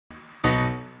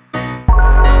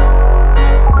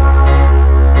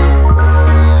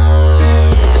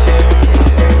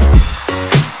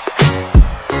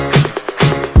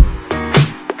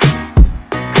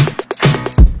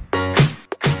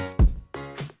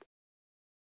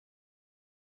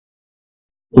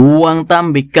Huang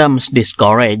Tang becomes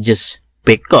discouraged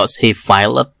because he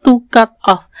failed to cut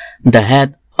off the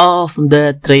head of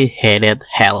the three-headed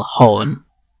hellhound.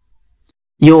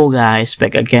 Yo guys,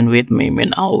 back again with me,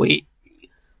 Manhua.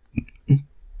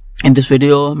 In this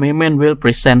video, Mimin will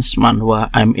present Manhua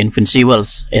I'm Invincible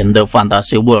in the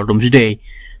fantasy world Doomsday,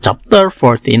 chapter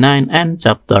 49 and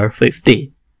chapter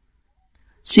 50.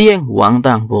 Seeing Huang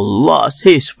Tang who lost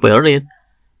his spirit,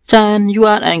 Chen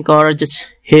Yuan encouraged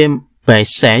him by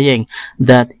saying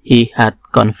that he had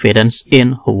confidence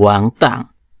in Huang Tang.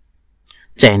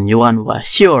 Chen Yuan was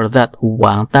sure that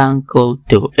Huang Tang could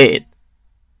do it.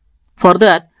 For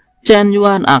that, Chen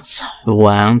Yuan asked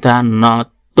Huang Tang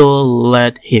not to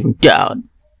let him down.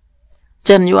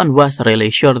 Chen Yuan was really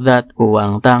sure that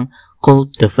Huang Tang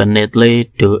could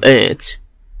definitely do it.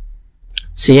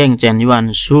 Seeing Chen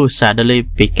Yuan who suddenly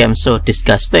became so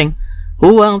disgusting,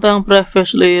 Huang Tang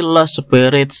previously lost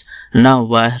spirits now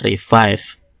was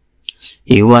revived.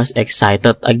 He was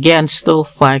excited again to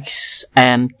fight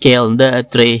and kill the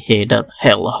three-headed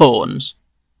hellhounds.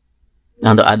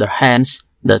 On the other hand,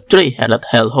 the three-headed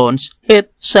hellhounds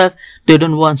itself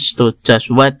didn't want to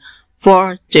just wait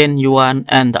for Chen Yuan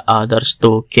and the others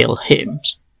to kill him.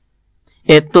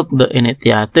 It took the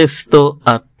initiative to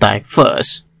attack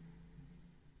first.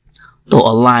 To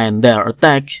align their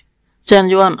attack, Chen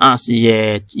Yuan asked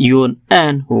Ye, Yun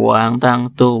and Huang Tang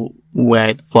to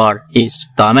wait for his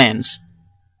commands.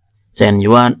 Chen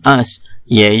Yuan asked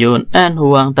Ye, Yun and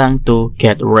Huang Tang to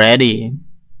get ready.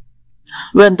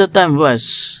 When the time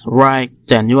was right,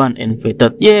 Chen Yuan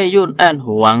invited Ye, Yun and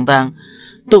Huang Tang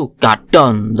to cut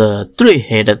down the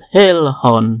three-headed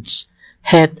hellhound's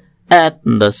head at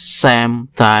the same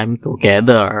time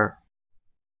together.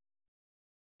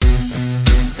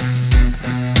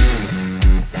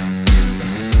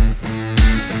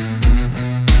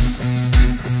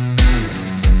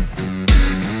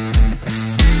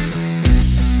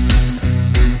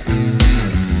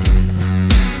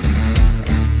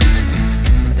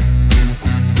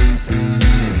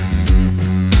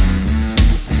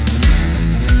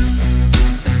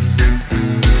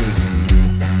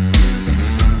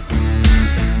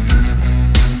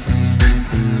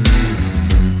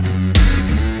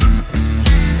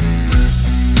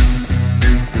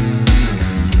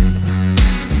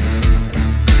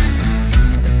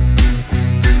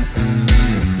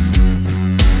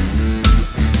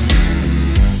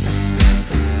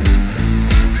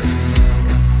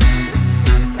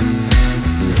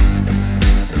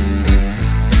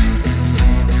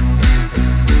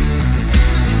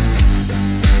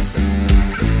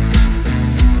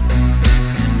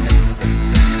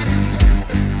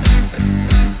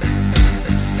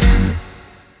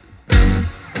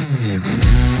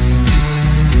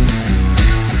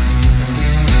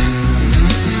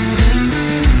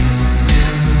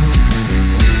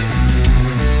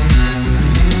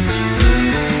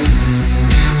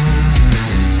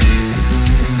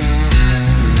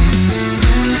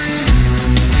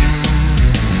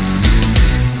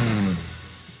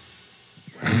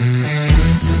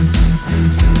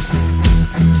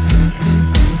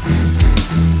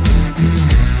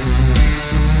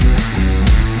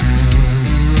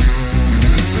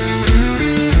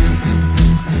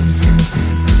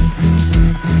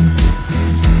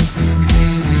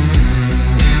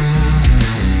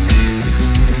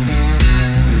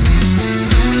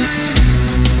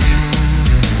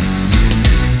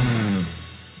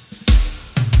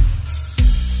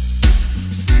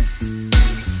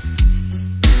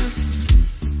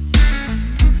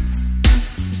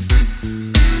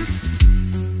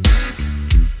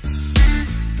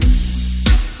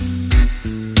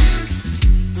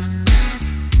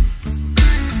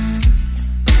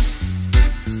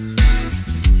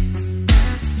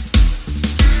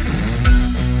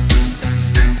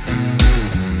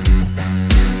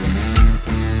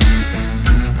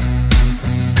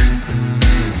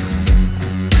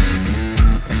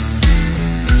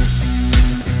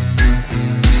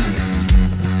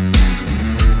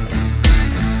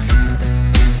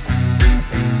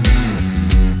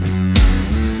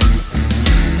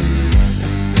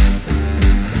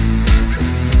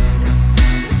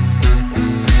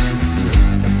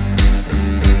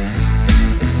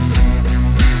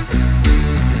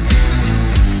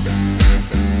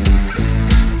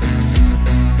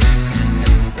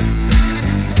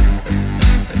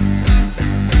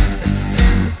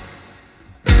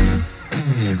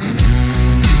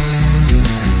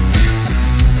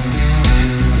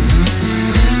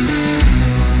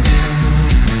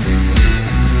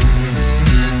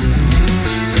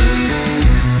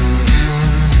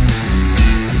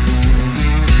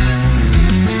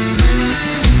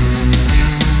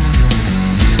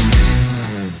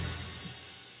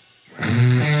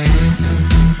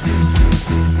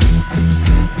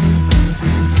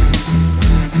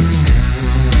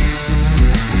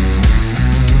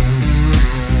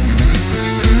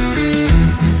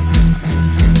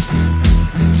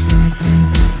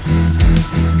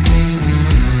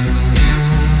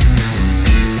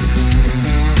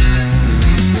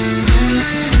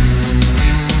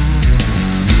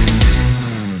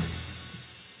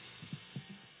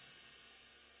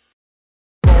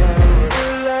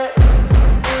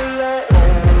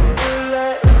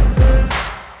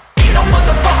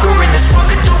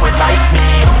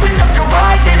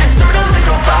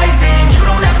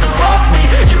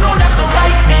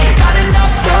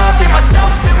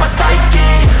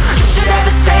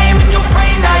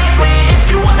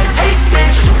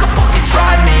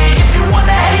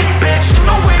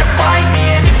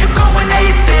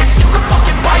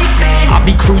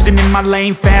 Investing in my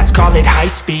lane fast, call it high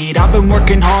speed. I've been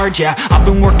working hard, yeah, I've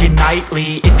been working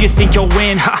nightly. If you think you'll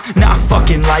win, ha, not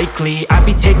fucking likely. I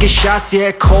be taking shots,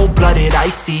 yeah, cold-blooded,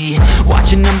 icy.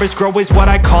 Watching numbers grow is what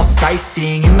I call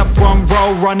sightseeing. In the front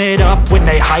row, run it up when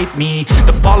they hype me.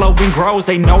 The following grows,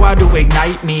 they know how to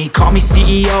ignite me. Call me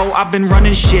CEO, I've been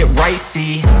running shit right,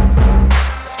 see.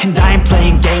 And I ain't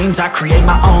playing games, I create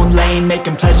my own lane,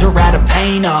 making pleasure out of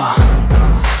pain,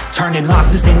 turning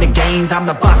losses into gains. I'm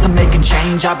the boss, I'm making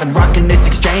change. I've been rocking this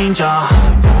exchange,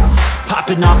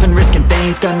 popping off and risking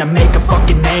things. Gonna make a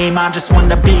fucking name. I just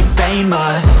wanna be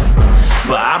famous,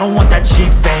 but I don't want that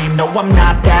cheap fame. No, I'm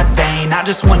not that vain. I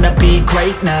just wanna be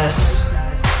greatness.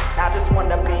 I just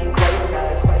wanna be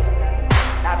greatness.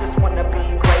 I just wanna be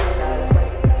greatness.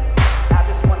 I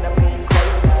just wanna be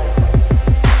greatness.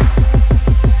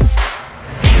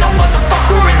 Ain't no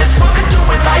motherfucker in this world could do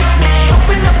it like me.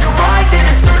 Open up your eyes and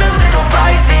insert a little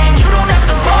rising. You don't have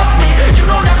to love me, you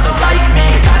don't have to like me.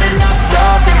 Got enough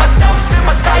love in myself and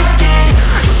my psyche.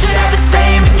 You should have the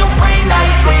same in your brain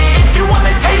nightly. If you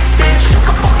wanna taste, bitch, you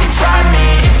can fucking try me.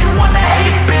 If you wanna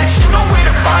hate, bitch, you know where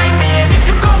to find me. And if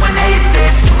you go and hate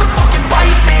this, you can fucking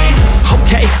bite me.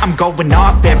 Okay, I'm going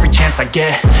off every chance I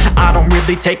get. I don't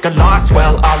really take a loss,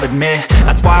 well, I'll admit.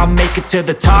 That's why I'll make it to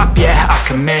the top, yeah, I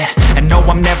commit. And no,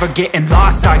 I'm never getting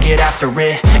lost, I get after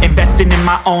it. Investing in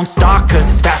my own stock, cause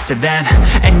it's faster than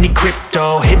any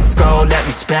crypto hits go, let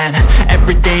me spend.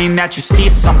 Everything that you see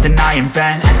is something I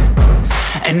invent,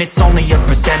 and it's only a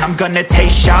percent. I'm gonna take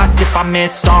shots, if I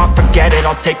miss all, forget it.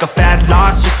 I'll take a fat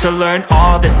loss just to learn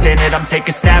all that's in it. I'm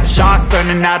taking snapshots,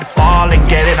 learning how to fall and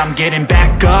get it. I'm getting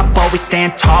back up, always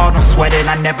stand tall, don't sweat it.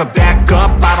 I never back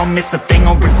up, I don't miss a thing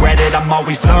or regret it. I'm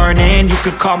always learning, you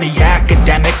could call me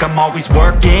academic. I'm always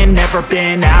working, never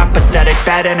been apathetic.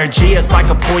 Bad energy is like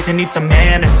a poison, needs some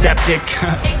antiseptic.